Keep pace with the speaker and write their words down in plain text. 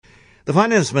The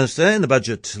Finance Minister in the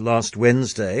budget last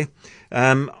Wednesday,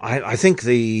 I think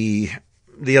the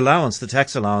allowance, the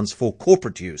tax allowance for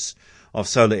corporate use of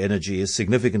solar energy is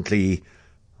significantly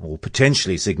or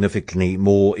potentially significantly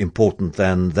more important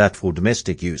than that for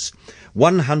domestic use.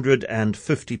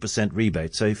 150%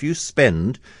 rebate. So if you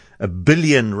spend R1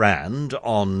 billion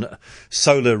on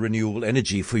solar renewable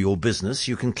energy for your business,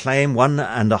 you can claim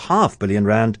R1.5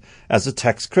 billion as a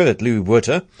tax credit. Louis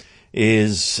Werter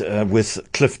is with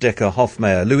Cliff Decker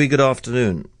Hofmeyr. Louis, good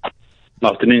afternoon.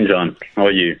 Afternoon, John. How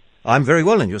are you? I'm very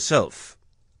well, and yourself?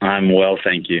 I'm well,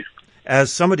 thank you.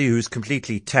 As somebody who's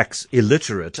completely tax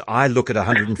illiterate, I look at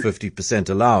 150%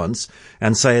 allowance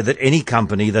and say that any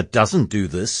company that doesn't do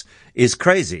this is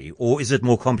crazy, or is it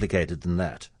more complicated than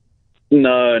that?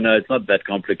 No, it's not that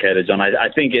complicated, John. I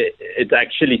think it's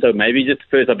actually, so maybe just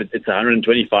first up, it's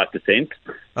 125%.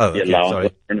 Oh, okay, the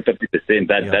allowance, sorry. 150%.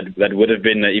 That would have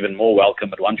been even more welcome,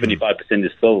 but 125%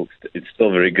 is still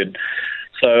very good.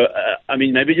 So,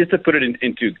 maybe just to put it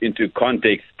into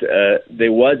context,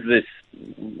 there was this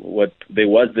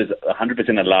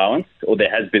 100% allowance, or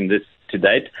there has been this to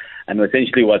date, and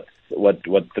essentially what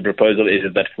the proposal is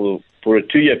that for a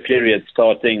 2-year period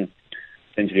starting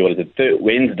essentially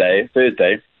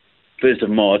Thursday, 1st of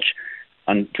March,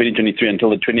 on 2023 until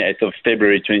the 28th of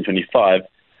February 2025,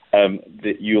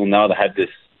 you'll now have this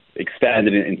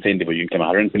expanded incentive where you can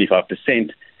claim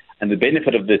 125%. And the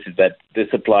benefit of this is that this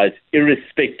applies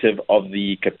irrespective of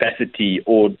the capacity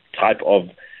or type of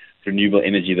renewable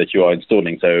energy that you are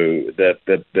installing. So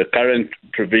the current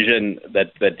provision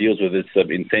that deals with this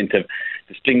incentive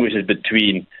distinguishes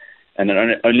between, and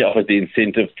it only offers the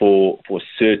incentive for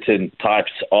certain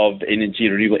types of energy,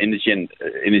 renewable energy, and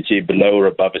energy below or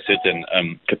above a certain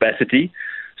capacity.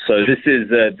 So this is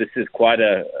quite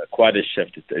a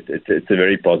shift. It's a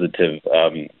very positive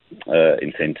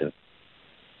incentive.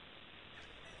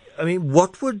 I mean,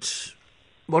 what would stop a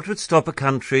what would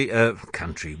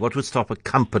stop a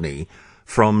company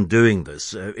from doing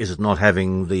this? Is it not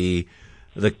having the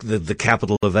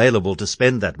capital available to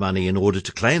spend that money in order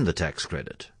to claim the tax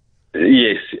credit?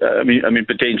 Yes, I mean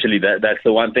potentially that's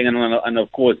the one thing, and of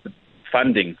course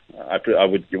funding.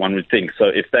 One would think so.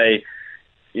 If they,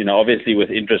 obviously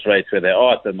with interest rates where they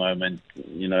are at the moment,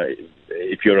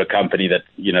 if you're a company that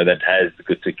that has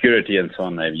good security and so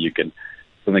on, maybe you can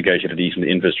still negotiate a decent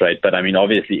interest rate. But I mean,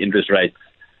 obviously interest rates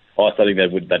are something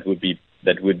that would be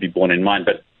borne in mind.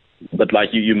 But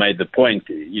like you made the point,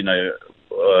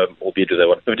 albeit with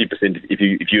a 50%, if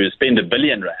you spend R1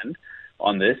 billion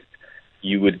on this,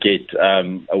 you would get a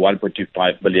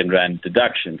 1.25 billion rand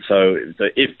deduction. So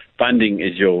if funding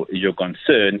is your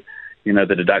concern,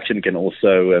 the deduction can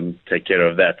also take care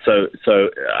of that. So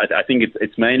I think it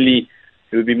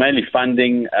would be mainly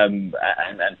funding and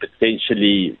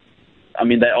potentially. I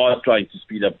mean, they are trying to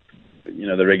speed up,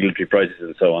 the regulatory process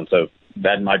and so on. So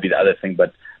that might be the other thing,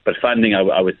 but funding,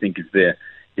 I would think, is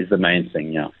the main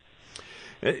thing. Yeah.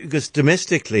 Because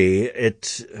domestically,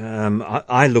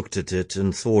 I looked at it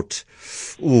and thought,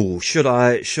 should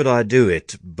I do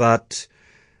it? But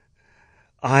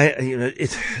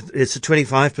it's a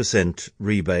 25%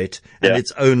 rebate, and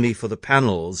it's only for the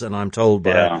panels. And I'm told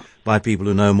by people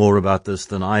who know more about this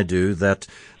than I do that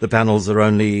the panels are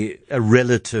only a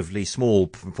relatively small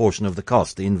proportion of the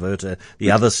cost, the inverter, the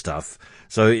other stuff.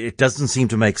 So it doesn't seem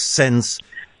to make sense.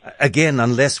 Again,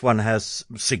 unless one has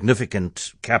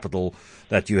significant capital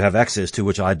that you have access to,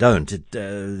 which I don't. You'd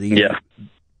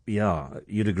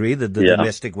agree that the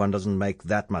domestic one doesn't make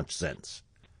that much sense.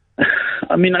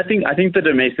 I mean, I think the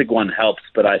domestic one helps,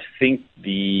 but I think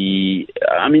they've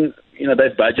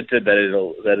budgeted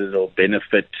that it'll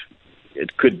benefit.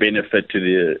 It could benefit to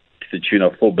the tune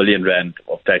of 4 billion rand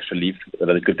of tax relief that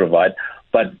it could provide,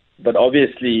 but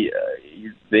obviously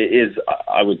there is,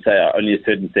 I would say, only a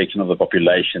certain section of the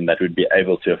population that would be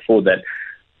able to afford that.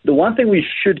 The one thing we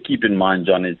should keep in mind,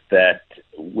 John, is that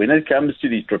when it comes to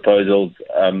these proposals,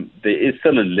 there is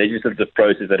still a legislative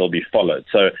process that will be followed.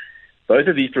 So both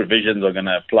of these provisions are going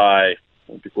to apply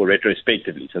what we call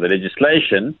retrospectively. So the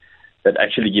legislation that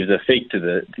actually gives effect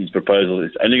to these proposals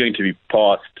is only going to be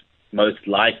passed most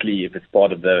likely if it's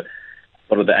part of the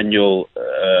annual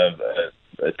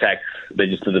tax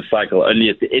legislative cycle only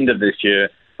at the end of this year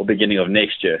or beginning of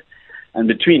next year. And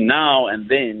between now and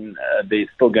then, there's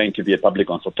still going to be a public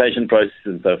consultation process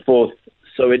and so forth.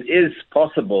 So it is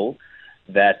possible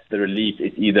that the relief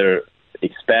is either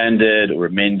expanded or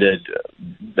amended.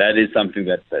 That is something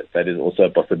that is also a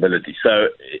possibility. So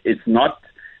it's not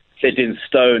set in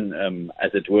stone,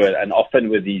 as it were. And often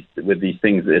with these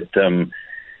things, it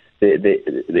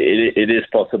is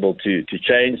possible to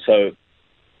change. So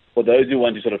for those who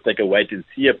want to sort of take a wait and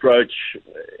see approach,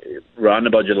 around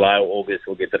about July or August,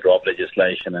 we'll get the draft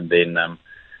legislation, and then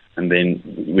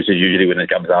which is usually when it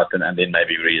comes out, and then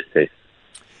maybe reassess.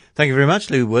 Thank you very much,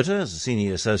 Lou Witter, as a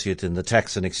Senior Associate in the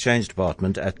Tax and Exchange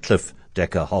Department at Cliff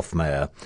Decker Hofmeyr.